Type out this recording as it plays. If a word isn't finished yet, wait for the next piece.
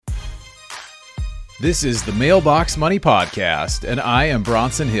This is the Mailbox Money Podcast, and I am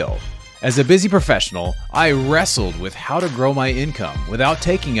Bronson Hill. As a busy professional, I wrestled with how to grow my income without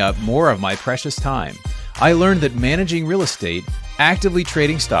taking up more of my precious time. I learned that managing real estate, actively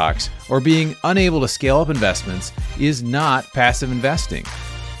trading stocks, or being unable to scale up investments is not passive investing.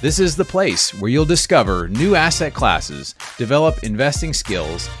 This is the place where you'll discover new asset classes, develop investing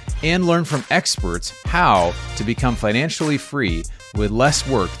skills, and learn from experts how to become financially free with less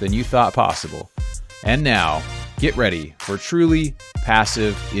work than you thought possible. And now, get ready for truly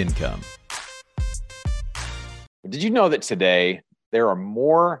passive income. Did you know that today there are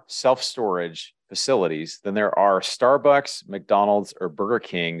more self-storage facilities than there are Starbucks, McDonald's, or Burger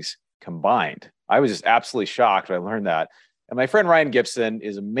Kings combined? I was just absolutely shocked when I learned that. And my friend Ryan Gibson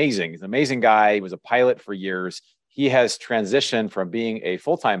is amazing. He's an amazing guy. He was a pilot for years. He has transitioned from being a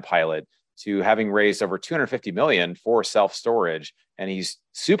full-time pilot to having raised over $250 million for self-storage. And he's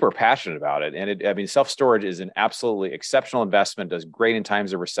super passionate about it. And self-storage is an absolutely exceptional investment. It does great in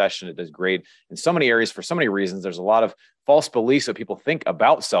times of recession. It does great in so many areas for so many reasons. There's a lot of false beliefs that people think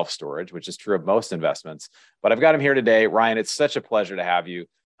about self-storage, which is true of most investments. But I've got him here today. Ryan, it's such a pleasure to have you.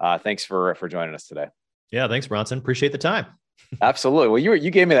 Thanks for joining us today. Yeah, thanks, Bronson. Appreciate the time. Absolutely. Well,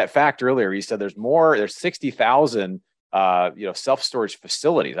 you gave me that fact earlier. You said there's 60,000 self-storage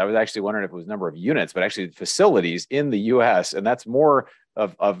facilities. I was actually wondering if it was number of units, but actually facilities in the US. And that's more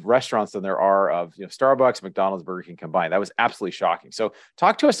of restaurants than there are of Starbucks, McDonald's, Burger King combined. That was absolutely shocking. So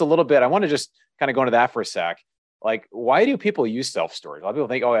talk to us a little bit. I want to just kind of go into that for a sec. Like, why do people use self-storage? A lot of people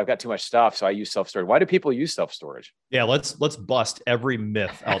think, oh, I've got too much stuff, so I use self-storage. Why do people use self-storage? Yeah, let's bust every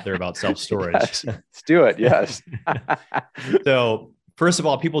myth out there about self-storage. Yes, let's do it. Yes. So first of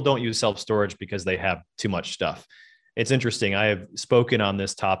all, people don't use self-storage because they have too much stuff. It's interesting. I have spoken on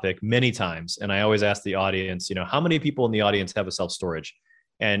this topic many times, and I always ask the audience, how many people in the audience have a self-storage?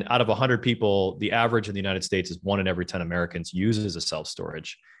 And out of 100 people, the average in the United States is 1 in every 10 Americans uses a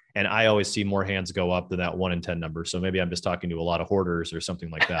self-storage. And I always see more hands go up than that 1 in 10 number. So maybe I'm just talking to a lot of hoarders or something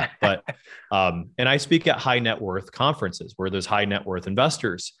like that. But, and I speak at high net worth conferences where there's high net worth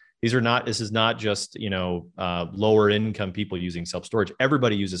investors. This is not just, lower income people using self-storage.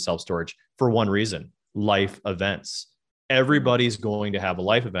 Everybody uses self-storage for one reason: life events. Everybody's going to have a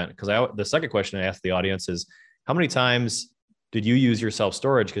life event. Because the second question I ask the audience is, how many times did you use your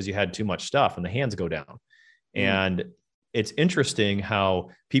self-storage because you had too much stuff? And the hands go down. And it's interesting how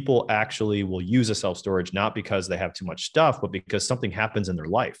people actually will use a self-storage, not because they have too much stuff, but because something happens in their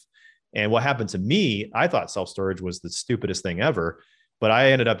life. And what happened to me, I thought self-storage was the stupidest thing ever, but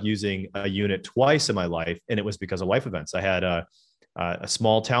I ended up using a unit twice in my life. And it was because of life events. I had a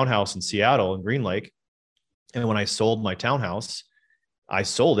small townhouse in Seattle in Green Lake. And when I sold my townhouse, I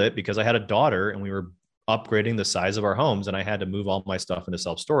sold it because I had a daughter and we were upgrading the size of our homes. And I had to move all my stuff into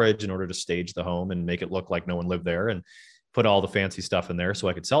self-storage in order to stage the home and make it look like no one lived there, and put all the fancy stuff in there so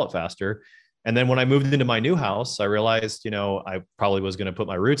I could sell it faster. And then when I moved into my new house, I realized, I probably was going to put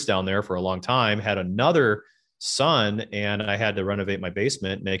my roots down there for a long time, had another son, and I had to renovate my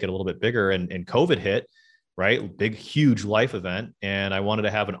basement, make it a little bit bigger. And COVID hit, right? Big, huge life event. And I wanted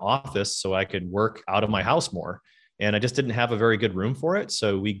to have an office so I could work out of my house more. And I just didn't have a very good room for it.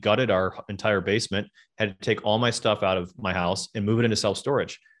 So we gutted our entire basement, had to take all my stuff out of my house and move it into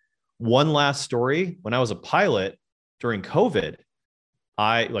self-storage. One last story. When I was a pilot, during COVID,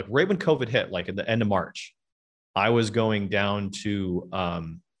 right when COVID hit, like at the end of March, I was going down to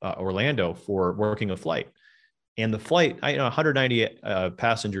Orlando for working a flight. And the flight, 190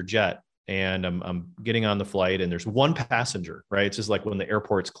 passenger jet, and I'm getting on the flight, and there's one passenger, right? It's just like when the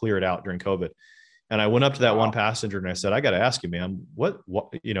airports cleared out during COVID. And I went up to that one passenger and I said, I got to ask you, man, what,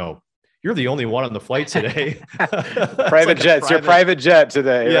 you're the only one on the flight today. Private jet. It's your private jet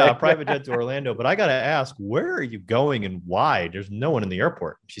today. Yeah, right? Private jet to Orlando. But I got to ask, where are you going and why? There's no one in the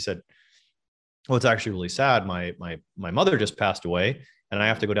airport. She said, well, it's actually really sad. My mother just passed away, and I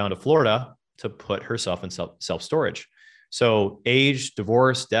have to go down to Florida to put herself in self-storage. So age,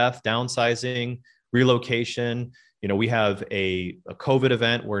 divorce, death, downsizing, relocation. We have a COVID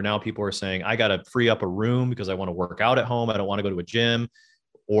event where now people are saying, I got to free up a room because I want to work out at home. I don't want to go to a gym.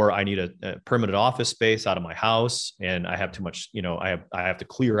 Or I need a permanent office space out of my house, and I have too much, I have to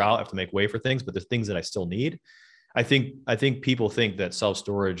clear out, I have to make way for things, but there's things that I still need. I think people think that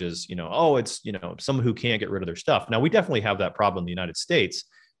self-storage is, it's, someone who can't get rid of their stuff. Now, we definitely have that problem in the United States.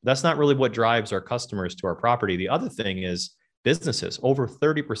 That's not really what drives our customers to our property. The other thing is businesses. Over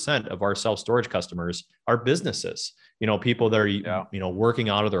 30% of our self-storage customers are businesses, people that are, working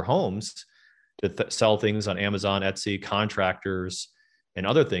out of their homes to sell things on Amazon, Etsy, contractors, and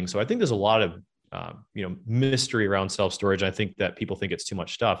other things. So I think there's a lot of, mystery around self-storage. I think that people think it's too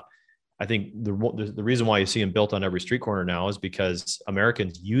much stuff. I think the reason why you see them built on every street corner now is because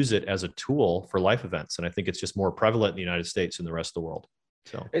Americans use it as a tool for life events. And I think it's just more prevalent in the United States than the rest of the world.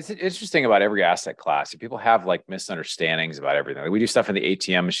 So it's interesting about every asset class. People have like misunderstandings about everything. Like we do stuff in the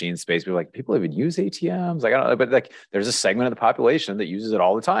ATM machine space. People like, people even use ATMs. Like, I don't know, but like there's a segment of the population that uses it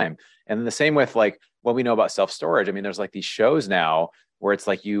all the time. And then the same with like what we know about self-storage. I mean, there's like these shows now where it's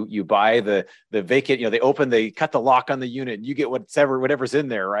like you buy the vacant, they cut the lock on the unit and you get whatever's in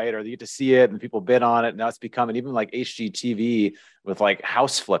there, right? Or you get to see it and people bid on it. Now it's becoming even like HGTV with like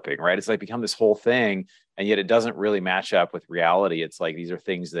house flipping, right? It's like become this whole thing. And yet it doesn't really match up with reality. It's like, these are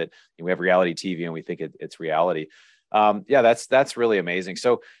things that we have reality TV and we think it's reality. That's really amazing.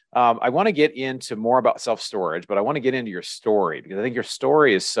 So I want to get into more about self-storage, but I want to get into your story because I think your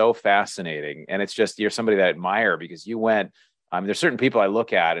story is so fascinating. And it's just, you're somebody that I admire because you went, there's certain people I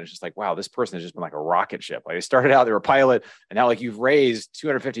look at and it's just like, wow, this person has just been like a rocket ship. Like they started out, they were a pilot, and now like you've raised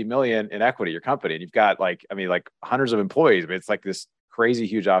 250 million in equity, your company, and you've got like hundreds of employees. But it's like this crazy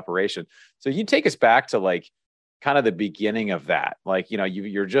huge operation. So you take us back to like kind of the beginning of that. Like,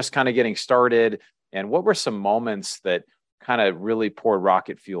 you're just kind of getting started. And what were some moments that kind of really poured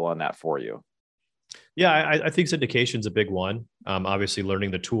rocket fuel on that for you? Yeah, I think syndication is a big one. Obviously,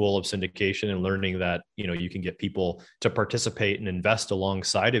 learning the tool of syndication and learning that you can get people to participate and invest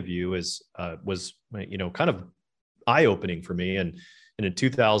alongside of you was kind of eye opening for me. And in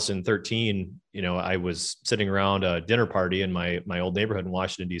 2013, I was sitting around a dinner party in my old neighborhood in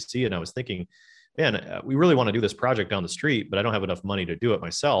Washington D.C., and I was thinking, man, we really want to do this project down the street, but I don't have enough money to do it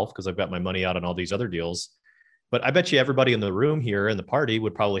myself because I've got my money out on all these other deals. But I bet you everybody in the room here in the party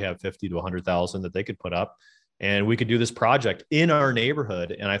would probably have 50 to 100,000 that they could put up, and we could do this project in our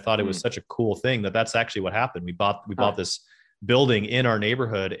neighborhood. And I thought it was such a cool thing that's actually what happened. We bought this building in our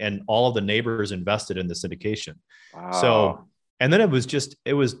neighborhood, and all of the neighbors invested in the syndication. Wow. So, and then it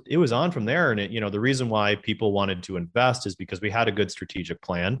was on from there. And the reason why people wanted to invest is because we had a good strategic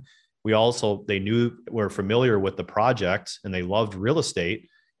plan. We're familiar with the project and they loved real estate.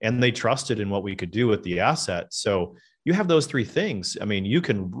 And they trusted in what we could do with the asset. So you have those three things. I mean, you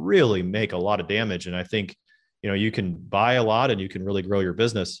can really make a lot of damage. And I think, you can buy a lot and you can really grow your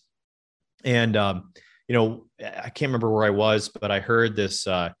business. And, I can't remember where I was, but I heard this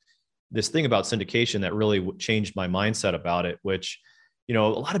thing about syndication that really changed my mindset about it, which, a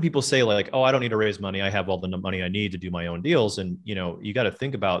lot of people say like, oh, I don't need to raise money. I have all the money I need to do my own deals. And, you got to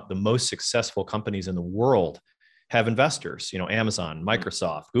think about the most successful companies in the world have investors, Amazon,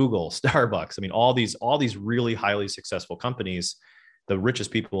 Microsoft, Google, Starbucks. I mean, all these really highly successful companies, the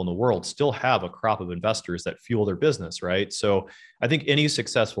richest people in the world still have a crop of investors that fuel their business, right? So I think any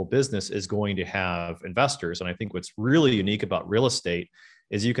successful business is going to have investors. And I think what's really unique about real estate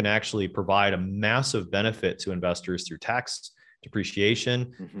is you can actually provide a massive benefit to investors through tax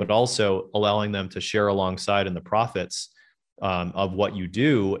depreciation, but also allowing them to share alongside in the profits of what you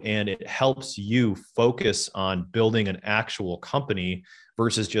do. And it helps you focus on building an actual company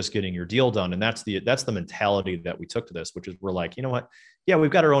versus just getting your deal done. And that's the mentality that we took to this, which is we're like, you know what? Yeah,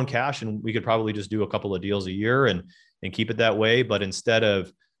 we've got our own cash and we could probably just do a couple of deals a year and keep it that way. But instead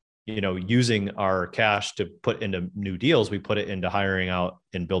of, using our cash to put into new deals, we put it into hiring out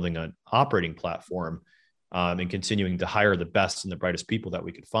and building an operating platform and continuing to hire the best and the brightest people that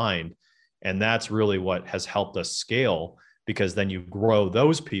we could find. And that's really what has helped us scale, because then you grow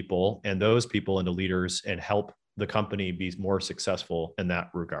those people into leaders and help the company be more successful in that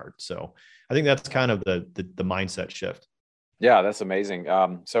regard. So I think that's kind of the mindset shift. Yeah, that's amazing.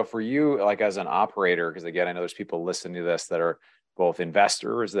 So for you, like as an operator, because again, I know there's people listening to this that are both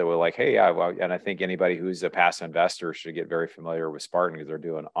investors that were like, hey, yeah, well, and I think anybody who's a passive investor should get very familiar with Spartan because they're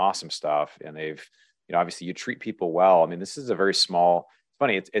doing awesome stuff. And they've, obviously you treat people well. I mean, this is a very small,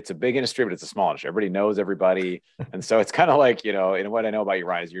 funny, it's a big industry, but it's a small industry. Everybody knows everybody. And so it's kind of like, and what I know about you,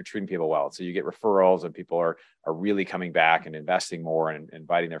 Ryan, is you're treating people well. So you get referrals and people are really coming back and investing more and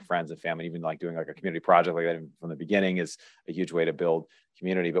inviting their friends and family, even like doing like a community project like that from the beginning is a huge way to build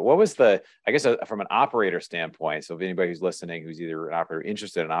community. But what was I guess from an operator standpoint, so if anybody who's listening, who's either an operator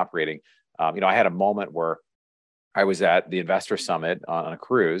interested in operating, I had a moment where I was at the investor summit on a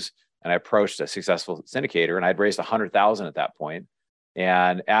cruise and I approached a successful syndicator and I'd raised 100,000 at that point.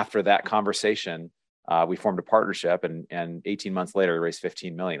 And after that conversation, we formed a partnership and 18 months later, we raised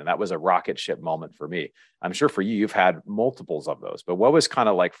 15 million. And that was a rocket ship moment for me. I'm sure for you, you've had multiples of those, but what was kind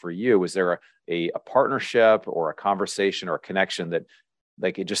of like for you? Was there a partnership or a conversation or a connection that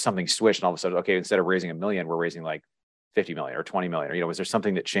like it just something switched and all of a sudden, okay, instead of raising $1 million, we're raising like 50 million or 20 million, or, was there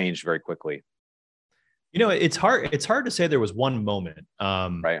something that changed very quickly? It's hard to say there was one moment.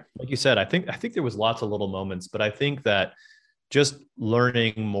 Right. Like you said, I think there was lots of little moments, but I think that just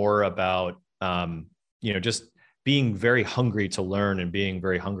learning more about, just being very hungry to learn and being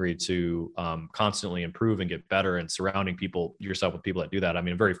very hungry to constantly improve and get better, and surrounding yourself with people that do that. I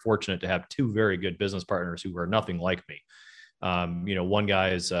mean, I'm very fortunate to have two very good business partners who are nothing like me. One guy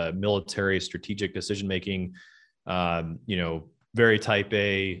is military strategic decision-making, very type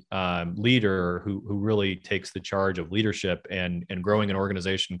A leader who really takes the charge of leadership and growing an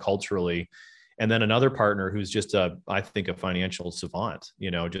organization culturally. And then another partner who's just I think a financial savant,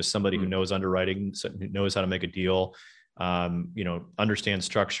 just somebody who knows underwriting, who knows how to make a deal, understands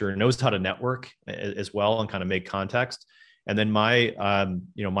structure, knows how to network as well and kind of make context. And then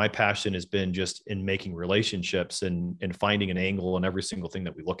my passion has been just in making relationships and finding an angle in every single thing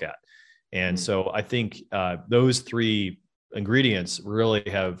that we look at. And so I think those three ingredients really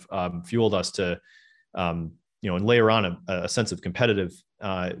have fueled us to, and layer on a sense of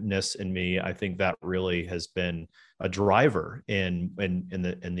competitiveness in me. I think that really has been a driver in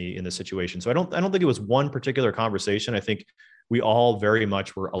the situation. So I don't think it was one particular conversation. I think we all very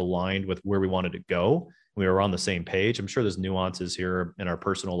much were aligned with where we wanted to go. We were on the same page. I'm sure there's nuances here in our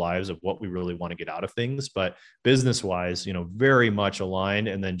personal lives of what we really want to get out of things, but business wise, very much aligned,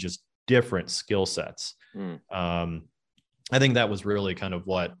 and then just different skill sets. I think that was really kind of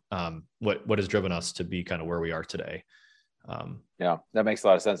what has driven us to be kind of where we are today. Yeah, that makes a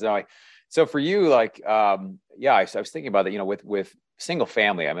lot of sense. Now, so for you, I was thinking about that, with single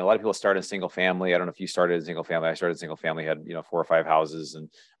family. I mean, a lot of people start in single family. I don't know if you started in single family. I started in single family, had, 4 or 5 houses, and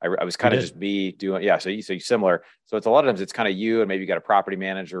I was kind of just me doing, yeah. So you similar. So it's a lot of times it's kind of you, and maybe you got a property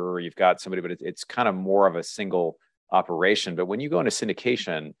manager or you've got somebody, but it's kind of more of a single operation. But when you go into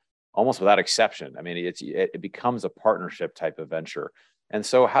syndication, almost without exception, I mean, it becomes a partnership type of venture. And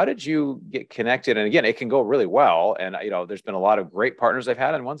so how did you get connected? And again, it can go really well. And, there's been a lot of great partners I've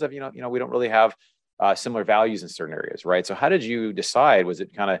had, and ones that, we don't really have similar values in certain areas, right? So how did you decide? Was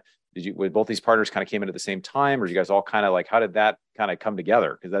it kind of, with both these partners kind of came in at the same time, or you guys all kind of how did that kind of come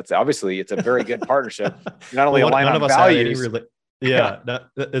together? Because that's obviously, it's a very good partnership. You not only align on values.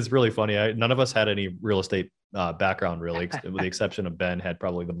 It's really funny. None of us had any real estate background, really, with the exception of Ben had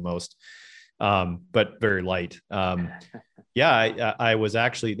probably the most, but very light. I was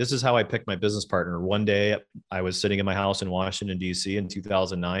actually, this is how I picked my business partner. One day I was sitting in my house in Washington, DC in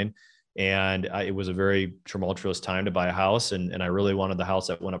 2009. And it was a very tumultuous time to buy a house. And I really wanted the house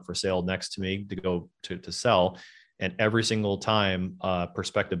that went up for sale next to me to go to sell. And every single time a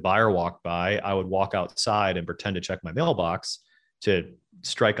prospective buyer walked by, I would walk outside and pretend to check my mailbox to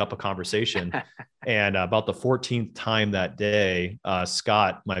strike up a conversation. And about the 14th time that day,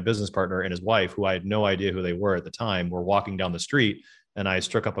 Scott, my business partner, and his wife, who I had no idea who they were at the time, were walking down the street, and I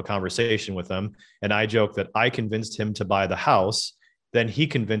struck up a conversation with them. And I joked that I convinced him to buy the house. Then he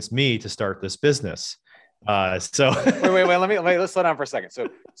convinced me to start this business. So wait, let's slow down for a second.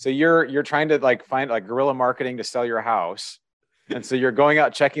 So you're trying to find guerrilla marketing to sell your house. And so you're going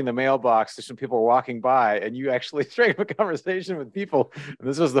out checking the mailbox to some people are walking by, and you actually strike up a conversation with people. And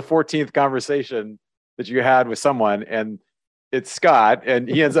this was the 14th conversation that you had with someone, and it's Scott, and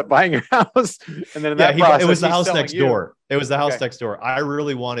he ends up buying your house. And then in that process, it was the house next door. It was the house next door. I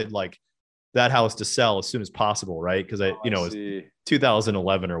really wanted that house to sell as soon as possible, right? Because it was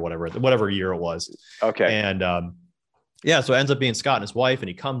 2011 or whatever year it was. Okay. And so it ends up being Scott and his wife, and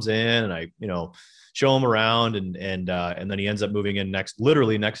he comes in, and I show him around, and then he ends up moving in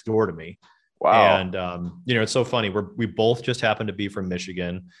literally next door to me. Wow. And it's so funny. We both just happen to be from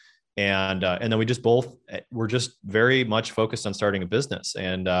Michigan, and then we're just very much focused on starting a business,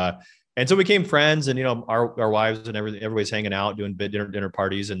 and so we became friends, and our wives and everybody's hanging out, doing dinner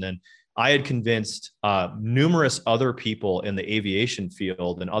parties, and then I had convinced numerous other people in the aviation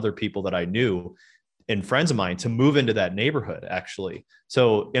field and other people that I knew and friends of mine to move into that neighborhood, actually.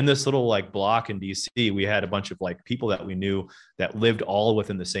 So in this little block in DC, we had a bunch of people that we knew that lived all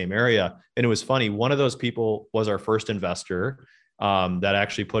within the same area. And it was funny. One of those people was our first investor that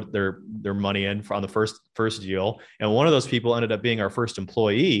actually put their money in on the first deal. And one of those people ended up being our first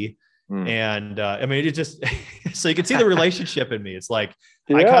employee. And it just, so you can see the relationship in me. It's I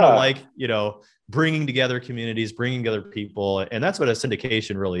kind of bringing together communities, bringing together people. And that's what a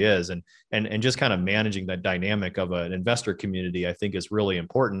syndication really is. And just kind of managing that dynamic of an investor community, I think is really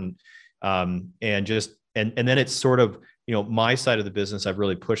important. And then it's sort of, my side of the business, I've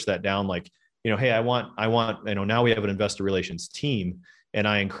really pushed that down. Hey, I want, now we have an investor relations team, and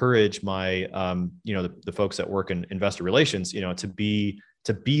I encourage my, the folks that work in investor relations,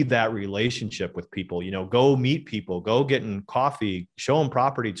 to be that relationship with people, go meet people, go get in coffee, show them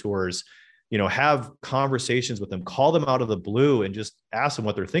property tours, have conversations with them, call them out of the blue and just ask them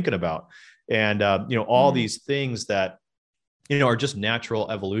what they're thinking about. And, all these things that, are just natural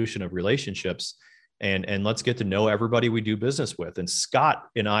evolution of relationships. And let's get to know everybody we do business with. And Scott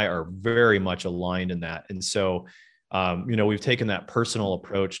and I are very much aligned in that. And so, we've taken that personal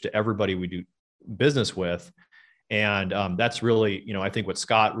approach to everybody we do business with. And that's really, I think what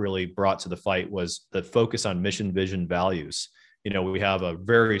Scott really brought to the fight was the focus on mission, vision, values. We have a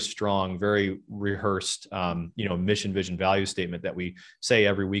very strong, very rehearsed, mission, vision, value statement that we say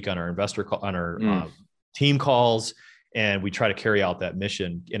every week on our investor call, on our team calls, and we try to carry out that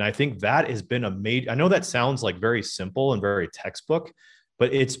mission. And I think that has been I know that sounds like very simple and very textbook,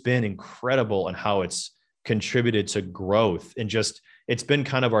 but it's been incredible in how it's contributed to growth, and just, it's been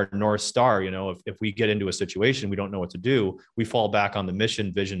kind of our North Star. If we get into a situation, we don't know what to do, we fall back on the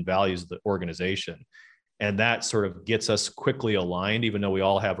mission, vision, values of the organization. And that sort of gets us quickly aligned, even though we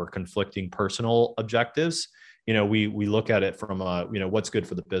all have our conflicting personal objectives. We look at it from, what's good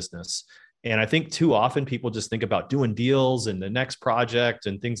for the business. And I think too often people just think about doing deals and the next project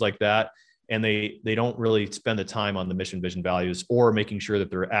and things like that. And they don't really spend the time on the mission, vision, values, or making sure that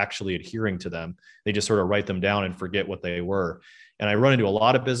they're actually adhering to them. They just sort of write them down and forget what they were. And I run into a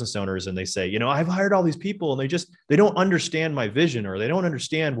lot of business owners and they say, I've hired all these people and they don't understand my vision, or they don't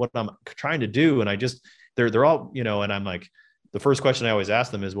understand what I'm trying to do. And they're all, and I'm like, the first question I always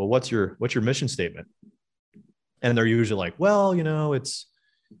ask them is, well, what's your mission statement? And they're usually like, well, it's,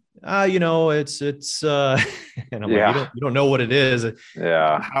 and I'm like, you don't know what it is.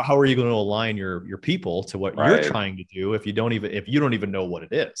 Yeah. How are you going to align your people to what you're trying to do if you don't even know what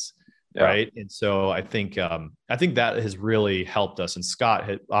it is? Yeah. Right. And so I think that has really helped us, and Scott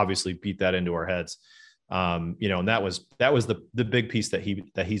had obviously beat that into our heads. And that was the big piece that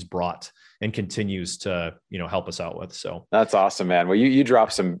he's brought and continues to, help us out with. So that's awesome, man. Well, you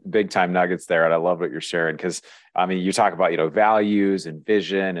dropped some big time nuggets there, and I love what you're sharing, because you talk about, values and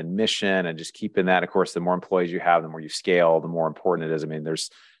vision and mission, and just keeping that. Of course, the more employees you have, the more you scale, the more important it is. There's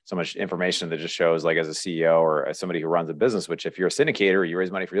so much information that just shows, like, as a CEO or as somebody who runs a business, which if you're a syndicator, you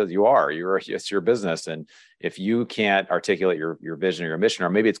raise money for deals, it's your business. And if you can't articulate your vision or your mission, or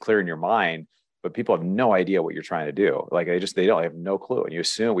maybe it's clear in your mind, but people have no idea what you're trying to do. Like they have no clue.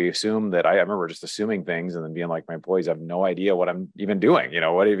 And we assume that I remember just assuming things and then being like, my employees have no idea what I'm even doing.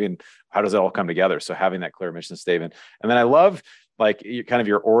 How does it all come together? So having that clear mission statement. And then I love, like, kind of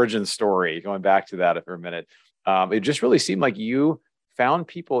your origin story, going back to that for a minute. It just really seemed like you found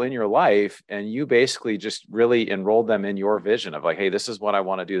people in your life and you basically just really enrolled them in your vision of, like, hey, this is what I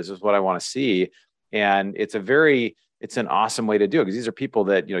want to do. This is what I want to see. And it's an awesome way to do it, because these are people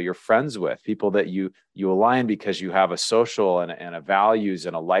that, you're friends with, people that you align because you have a social and a values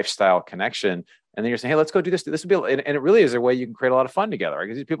and a lifestyle connection. And then you're saying, hey, let's go do this. This would be, and it really is a way you can create a lot of fun together.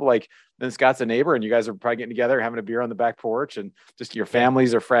 Because these people, like, then Scott's a neighbor and you guys are probably getting together, having a beer on the back porch, and just your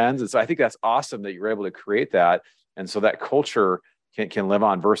families are friends. And so I think that's awesome that you were able to create that. And so that culture can live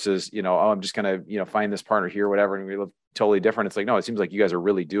on versus, I'm just going to, find this partner here, whatever, and we look totally different. It's like, no, it seems like you guys are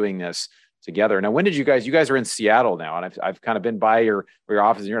really doing this together. Now, when did you guys are in Seattle now, and I've kind of been by your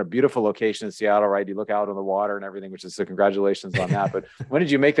office. You're in a beautiful location in Seattle, right? You look out on the water and everything, which is, so congratulations on that. But when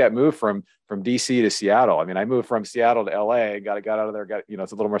did you make that move from DC to Seattle? I moved from Seattle to LA, got out of there,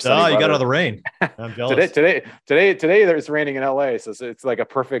 it's a little more sunny. Oh, you got out of the rain. I'm jealous. today it's raining in LA. So it's like a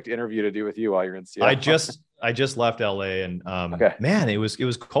perfect interview to do with you while you're in Seattle. I just left LA, and okay. Man, it was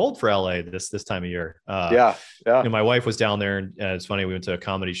cold for LA this time of year. Yeah. My wife was down there, and it's funny. We went to a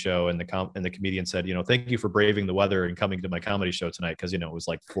comedy show, and the comedian said, thank you for braving the weather and coming to my comedy show tonight, because it was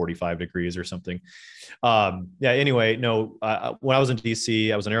like 45 degrees or something. Anyway, no. When I was in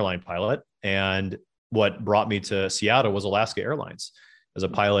DC, I was an airline pilot, and what brought me to Seattle was Alaska Airlines as a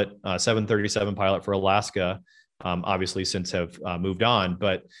pilot, 737 pilot for Alaska. Obviously, since have moved on,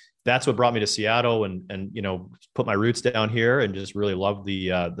 but that's what brought me to Seattle, and put my roots down here, and just really loved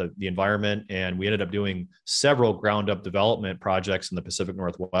the environment. And we ended up doing several ground up development projects in the Pacific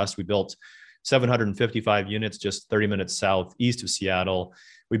Northwest. We built 755 units just 30 minutes southeast of Seattle.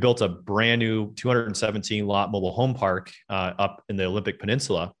 We built a brand new 217 lot mobile home park up in the Olympic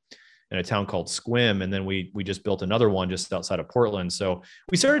Peninsula in a town called Squim. And then we just built another one just outside of Portland. So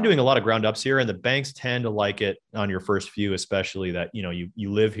we started doing a lot of ground ups here, and the banks tend to like it on your first few, especially that,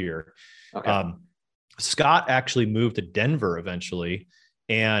 you live here. Okay. Scott actually moved to Denver eventually.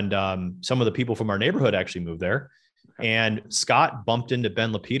 And some of the people from our neighborhood actually moved there. Okay. And Scott bumped into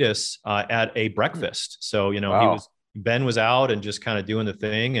Ben Lapidus at a breakfast. So, wow. Ben was out and just kind of doing the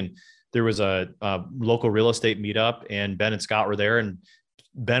thing. And there was a local real estate meetup, and Ben and Scott were there, and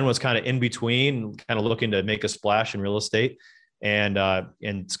Ben was kind of in between, kind of looking to make a splash in real estate. And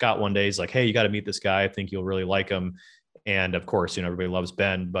Scott one day is like, hey, you got to meet this guy. I think you'll really like him. And of course, everybody loves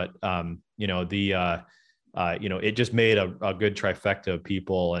Ben, but it just made a good trifecta of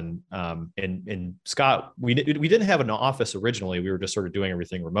people. And Scott, we didn't have an office originally. We were just sort of doing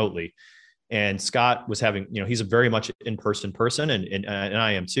everything remotely. And Scott was having, he's a very much in-person person, and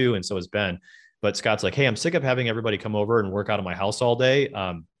I am too, and so is Ben. But Scott's like, hey, I'm sick of having everybody come over and work out of my house all day.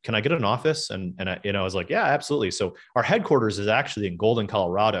 Can I get an office? And I was like, yeah, absolutely. So our headquarters is actually in Golden,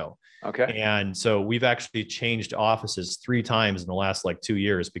 Colorado. Okay. And so we've actually changed offices 3 times in the last 2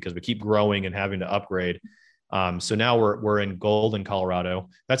 years because we keep growing and having to upgrade. So now we're in Golden, Colorado.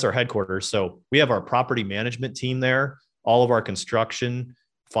 That's our headquarters. So we have our property management team there, all of our construction,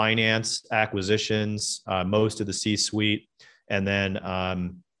 finance, acquisitions, most of the C-suite. And then,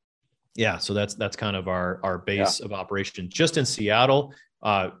 so that's kind of our base of operation. Just in Seattle,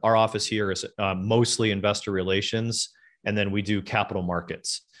 our office here is mostly investor relations. And then we do capital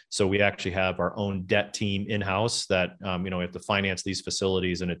markets. So we actually have our own debt team in-house that, we have to finance these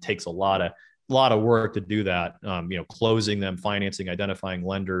facilities, and it takes a lot of work to do that, closing them, financing, identifying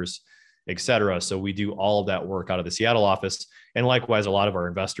lenders, et cetera. So we do all of that work out of the Seattle office. And likewise, a lot of our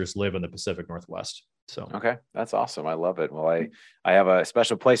investors live in the Pacific Northwest. So, okay, that's awesome. I love it. Well, I have a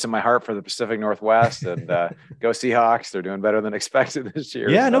special place in my heart for the Pacific Northwest, and go Seahawks. They're doing better than expected this year.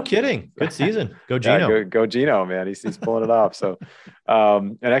 Yeah, so. No kidding. Good season. Go Gino. Yeah, go Gino, man. He's pulling it off. So,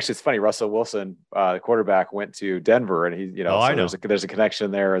 and actually it's funny. Russell Wilson, the quarterback, went to Denver, and he, I know. There's a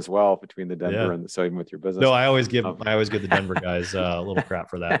connection there as well between the Denver and so even with your business. No, I always give the Denver guys a little crap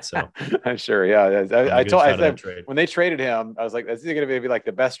for that. So I'm sure. Yeah. I said when they traded him, I was like, is he going to be like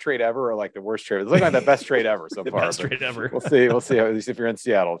the best trade ever or the worst trade? It's like the best trade ever so far. Best trade ever. We'll see. At least if you're in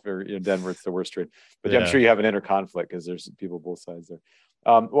Seattle, if you're in Denver, it's the worst trade. But I'm sure you have an inner conflict because there's people both sides there.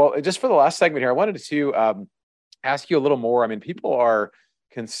 Well, just for the last segment here, I wanted to ask you a little more. I mean, people are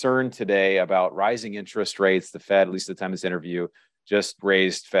concerned today about rising interest rates. The Fed, at least at the time of this interview, just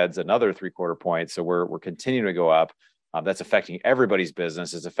raised Feds another 3/4 points. So we're continuing to go up. That's affecting everybody's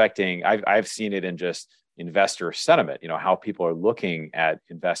business. It's affecting, I've seen it in just investor sentiment, how people are looking at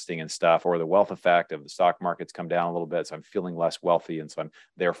investing and stuff, or the wealth effect of the stock market's come down a little bit. So I'm feeling less wealthy. And so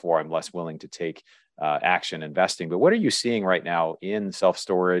I'm less willing to take action investing. But what are you seeing right now in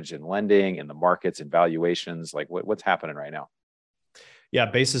self-storage and lending and the markets and valuations? What's happening right now? Yeah,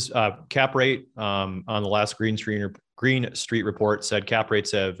 basis cap rate on the last Green Street report said cap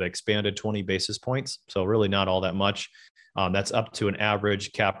rates have expanded 20 basis points. So really not all that much. That's up to an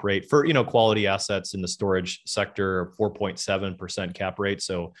average cap rate for, quality assets in the storage sector, 4.7% cap rate.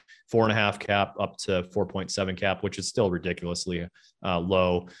 So 4.5 cap up to 4.7 cap, which is still ridiculously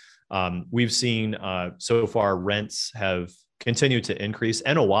low. We've seen so far rents have continued to increase.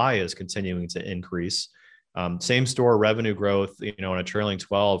 NOI is continuing to increase. Same store revenue growth, on a trailing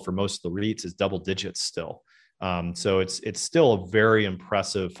 12 for most of the REITs is double digits still. So it's still a very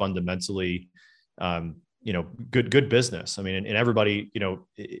impressive, fundamentally, good business. I mean, and everybody,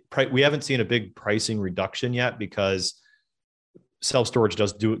 we haven't seen a big pricing reduction yet because self-storage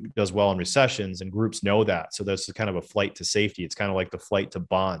does well in recessions, and groups know that. So there's kind of a flight to safety. It's kind of like the flight to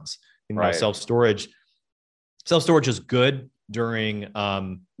bonds. Right. Self-storage is good during,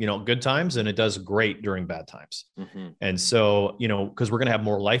 good times, and it does great during bad times. Mm-hmm. And so, because we're going to have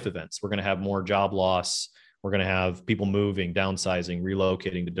more life events, we're going to have more job loss. We're going to have people moving, downsizing,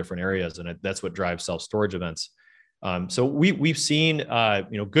 relocating to different areas. And that's what drives self-storage events. So we've seen,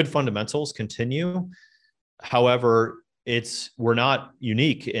 good fundamentals continue. However, we're not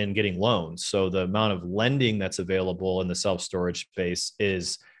unique in getting loans. So the amount of lending that's available in the self-storage space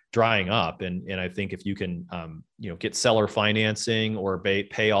is drying up. And I think if you can, get seller financing or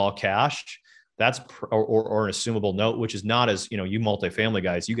pay all cash, that's or an assumable note, which is not as, you multifamily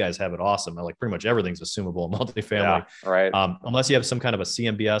guys, you guys have it awesome. Like pretty much everything's assumable in multifamily. Yeah, right. Unless you have some kind of a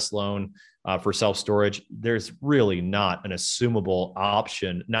CMBS loan for self-storage, there's really not an assumable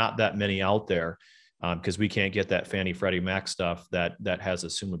option, not that many out there, because we can't get that Fannie Freddie Mac stuff that has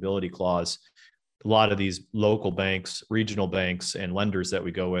assumability clause. A lot of these local banks, regional banks, and lenders that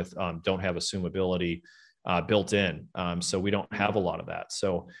we go with don't have assumability built in. So we don't have a lot of that.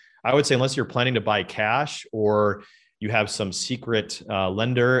 So I would say unless you're planning to buy cash or you have some secret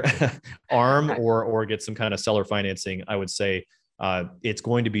lender arm or get some kind of seller financing, I would say it's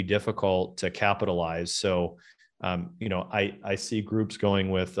going to be difficult to capitalize. So, I see groups going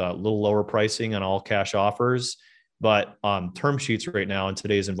with a little lower pricing on all cash offers, but term sheets right now in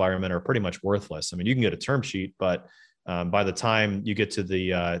today's environment are pretty much worthless. I mean, you can get a term sheet, but by the time you get to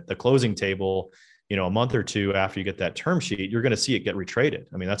the closing table, a month or two after you get that term sheet, you're going to see it get retraded.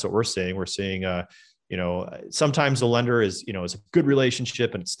 I mean, that's what we're seeing. We're seeing, sometimes the lender is a good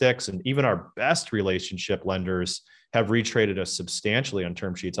relationship and it sticks. And even our best relationship lenders, have retraded us substantially on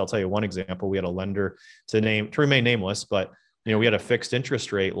term sheets. I'll tell you one example. We had a lender to remain nameless, but we had a fixed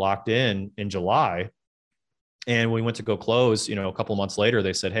interest rate locked in July. And we went to go close, a couple of months later,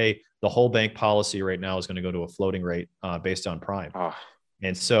 they said, hey, the whole bank policy right now is going to go to a floating rate based on prime. Oh.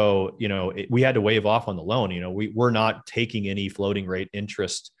 And so, we had to waive off on the loan. We're not taking any floating rate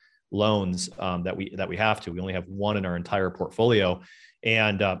interest loans that we have to. We only have one in our entire portfolio.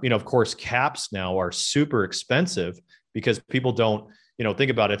 And, of course, caps now are super expensive because people don't,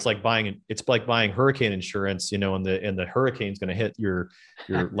 think about it. It's like buying hurricane insurance, and the hurricane's going to hit your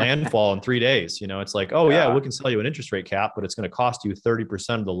landfall in 3 days. It's like, oh yeah, we can sell you an interest rate cap, but it's going to cost you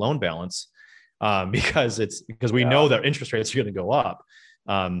 30% of the loan balance because we know that interest rates are going to go up.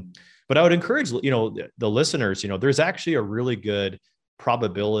 But I would encourage, the listeners, there's actually a really good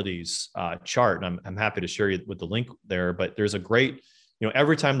probabilities chart. And I'm happy to share you with the link there, but there's a great,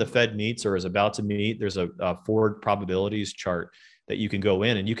 every time the Fed meets or is about to meet, there's a forward probabilities chart that you can go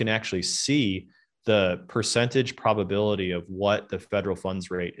in and you can actually see the percentage probability of what the federal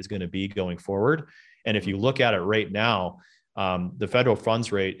funds rate is going to be going forward. And if you look at it right now, the federal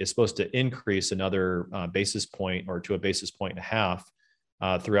funds rate is supposed to increase another basis point or to a basis point and a half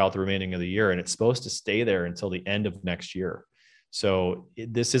throughout the remaining of the year. And it's supposed to stay there until the end of next year. So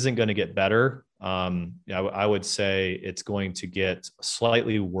this isn't going to get better. I would say it's going to get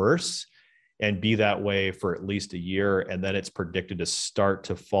slightly worse and be that way for at least a year. And then it's predicted to start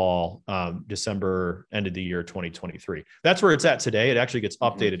to fall December, end of the year, 2023. That's where it's at today. It actually gets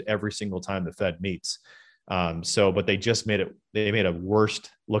updated every single time the Fed meets. But they just made a worst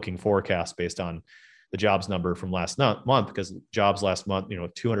looking forecast based on the jobs number from last month, because jobs last month,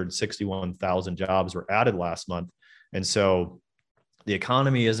 261,000 jobs were added last month. And so the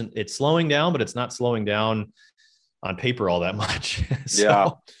economy it's slowing down, but it's not slowing down on paper all that much.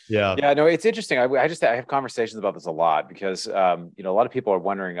 Yeah. No, it's interesting. I have conversations about this a lot because, a lot of people are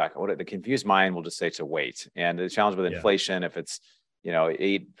wondering, like, what the confused mind will just say to wait. And the challenge with inflation, if it's,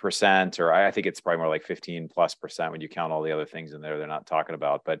 8%, or I think it's probably more like 15+% when you count all the other things in there they're not talking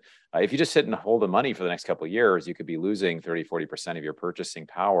about. But if you just sit and hold the money for the next couple of years, you could be losing 30-40% of your purchasing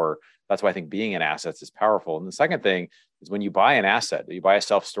power. That's why I think being in assets is powerful. And the second thing is when you buy an asset, you buy a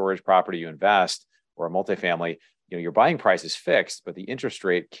self-storage property, you invest, or a multifamily, your buying price is fixed, but the interest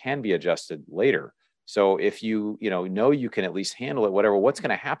rate can be adjusted later. So if you you can at least handle it, what's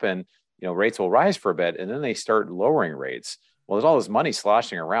going to happen, rates will rise for a bit and then they start lowering rates. Well, there's all this money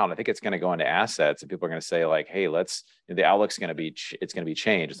sloshing around. I think it's going to go into assets and people are going to say like, hey, the outlook's going to be, it's going to be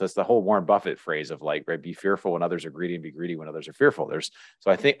changed. So that's the whole Warren Buffett phrase of like, right, be fearful when others are greedy and be greedy when others are fearful.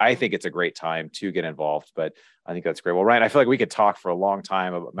 So I think it's a great time to get involved, but I think that's great. Well, Ryan, I feel like we could talk for a long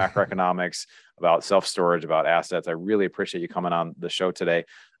time about macroeconomics, about self-storage, about assets. I really appreciate you coming on the show today.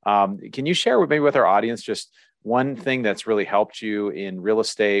 Can you share with our audience just one thing that's really helped you in real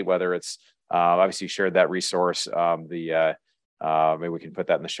estate, whether it's obviously you shared that resource, maybe we can put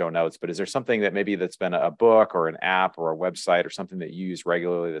that in the show notes, but is there something that maybe that's been a book or an app or a website or something that you use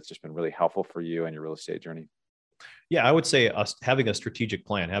regularly that's just been really helpful for you in your real estate journey? Yeah, I would say having a strategic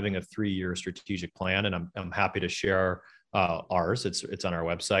plan, having a 3-year strategic plan, and I'm happy to share ours. It's on our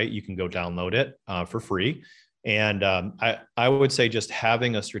website. You can go download it for free. And I would say just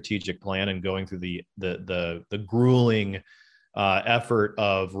having a strategic plan and going through the grueling effort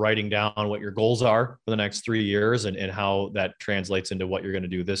of writing down what your goals are for the next 3 years and how that translates into what you're going to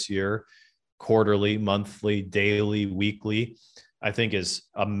do this year, quarterly, monthly, daily, weekly, I think is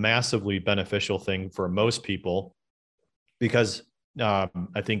a massively beneficial thing for most people, because I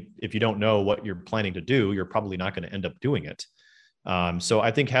think if you don't know what you're planning to do, you're probably not going to end up doing it. So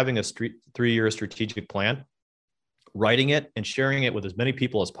I think having a 3-year strategic plan, writing it and sharing it with as many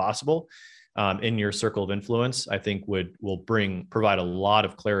people as possible in your circle of influence, I think will provide a lot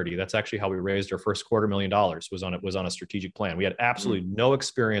of clarity. That's actually how we raised our first $250,000 was on a strategic plan. We had absolutely no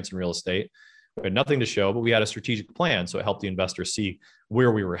experience in real estate. We had nothing to show, but we had a strategic plan. So it helped the investors see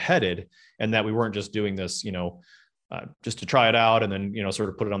where we were headed and that we weren't just doing this, just to try it out and then, sort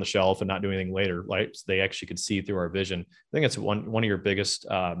of put it on the shelf and not do anything later. Right? So they actually could see through our vision. I think it's one of your biggest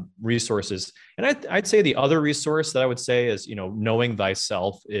resources. And I'd say the other resource that I would say is, knowing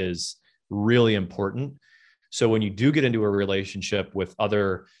thyself is really important. So when you do get into a relationship with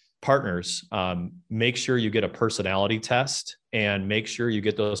other partners, make sure you get a personality test and make sure you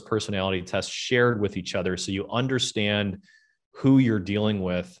get those personality tests shared with each other so you understand who you're dealing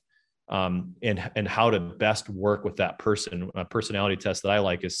with and how to best work with that person. A personality test that I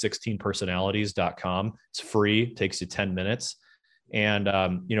like is 16personalities.com. It's free, takes you 10 minutes. And,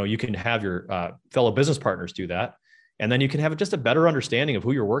 you can have your fellow business partners do that. And then you can have just a better understanding of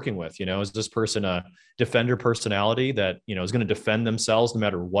who you're working with. Is this person a defender personality that, is going to defend themselves no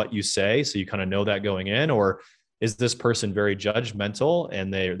matter what you say? So you kind of know that going in, or is this person very judgmental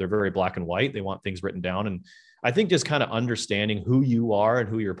and they're very black and white? They want things written down. And I think just kind of understanding who you are and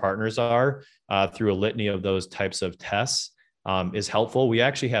who your partners are through a litany of those types of tests is helpful. We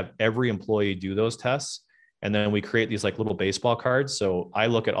actually have every employee do those tests. And then we create these like little baseball cards. So I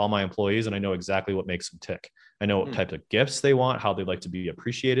look at all my employees and I know exactly what makes them tick. I know what type of gifts they want, how they like to be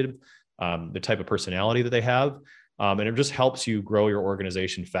appreciated, the type of personality that they have. And it just helps you grow your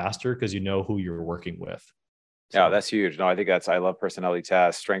organization faster because you know who you're working with. Yeah, that's huge. No, I think I love personality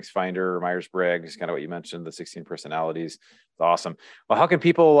tests, Strengths Finder, Myers-Briggs, kind of what you mentioned, the 16 personalities. It's awesome. Well, how can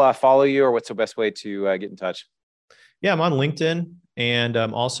people follow you, or what's the best way to get in touch? Yeah, I'm on LinkedIn, and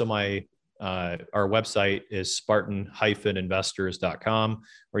also our website is spartan-investors.com,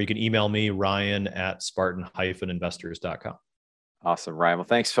 or you can email me, Ryan@spartan-investors.com. Awesome, Ryan. Well,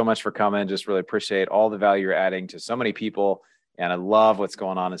 thanks so much for coming. Just really appreciate all the value you're adding to so many people. And I love what's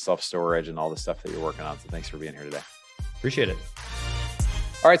going on in self-storage and all the stuff that you're working on. So thanks for being here today. Appreciate it.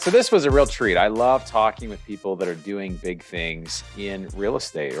 All right. So this was a real treat. I love talking with people that are doing big things in real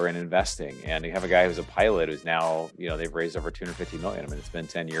estate or in investing. And you have a guy who's a pilot who's now, they've raised over 250 million. I mean, it's been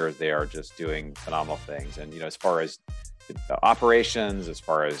 10 years. They are just doing phenomenal things. And, as far as operations, as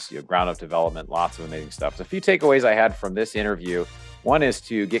far as ground up development, lots of amazing stuff. So a few takeaways I had from this interview. One is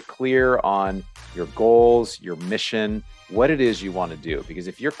to get clear on your goals, your mission, what it is you want to do. Because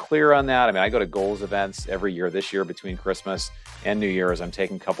if you're clear on that, I go to goals events every year. This year between Christmas and New Year's, I'm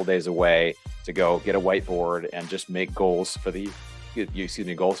taking a couple days away to go get a whiteboard and just make goals for the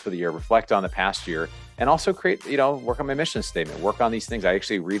year, reflect on the past year, and also create, work on my mission statement, work on these things. I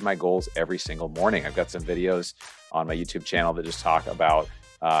actually read my goals every single morning. I've got some videos on my YouTube channel that just talk about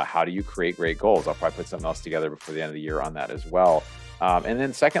how do you create great goals. I'll probably put something else together before the end of the year on that as well. And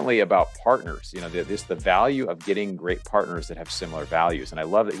then secondly, about partners, the value of getting great partners that have similar values. And I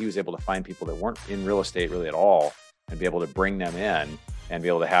love that he was able to find people that weren't in real estate really at all and be able to bring them in and be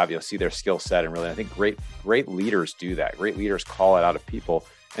able to have, see their skill set. And really, I think great leaders do that. Great leaders call it out of people.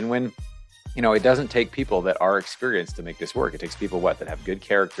 And when, it doesn't take people that are experienced to make this work. It takes people that have good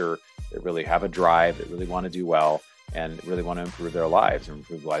character, that really have a drive, that really want to do well, and really want to improve their lives and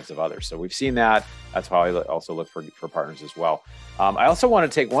improve the lives of others. So we've seen that. That's how I also look for partners as well. I also want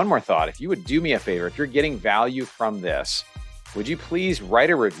to take one more thought. If you would do me a favor, if you're getting value from this, would you please write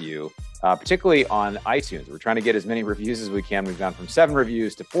a review, particularly on iTunes? We're trying to get as many reviews as we can. We've gone from 7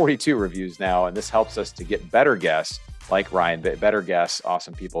 reviews to 42 reviews now, and this helps us to get better guests like Ryan, better guests,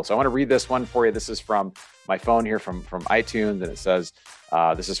 awesome people. So I want to read this one for you. This is from my phone here from iTunes, and it says,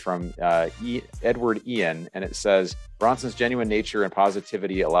 this is from Edward Ian, and it says, Bronson's genuine nature and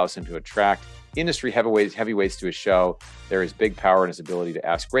positivity allows him to attract industry heavyweights to his show. There is big power in his ability to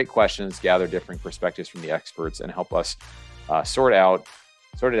ask great questions, gather different perspectives from the experts, and help us sort it out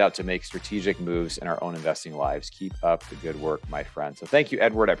to make strategic moves in our own investing lives. Keep up the good work, my friend. So thank you,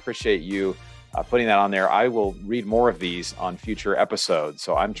 Edward. I appreciate you putting that on there. I will read more of these on future episodes.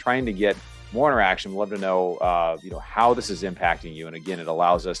 So I'm trying to get more interaction. We'd love to know, how this is impacting you. And again, it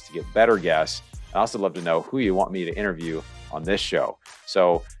allows us to get better guests. I also love to know who you want me to interview on this show.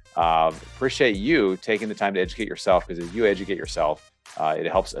 So appreciate you taking the time to educate yourself, because as you educate yourself, it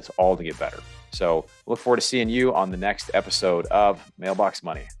helps us all to get better. So look forward to seeing you on the next episode of Mailbox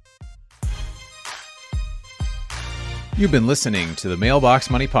Money. You've been listening to the Mailbox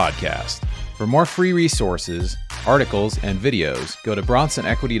Money Podcast. For more free resources, articles, and videos, go to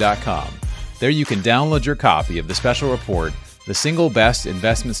bronsonequity.com. There you can download your copy of the special report, The Single Best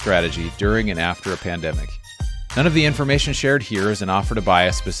Investment Strategy During and After a Pandemic. None of the information shared here is an offer to buy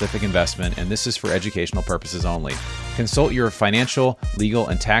a specific investment, and this is for educational purposes only. Consult your financial, legal,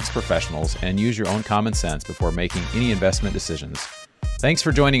 and tax professionals and use your own common sense before making any investment decisions. Thanks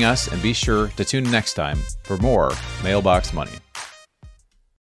for joining us, and be sure to tune in next time for more Mailbox Money.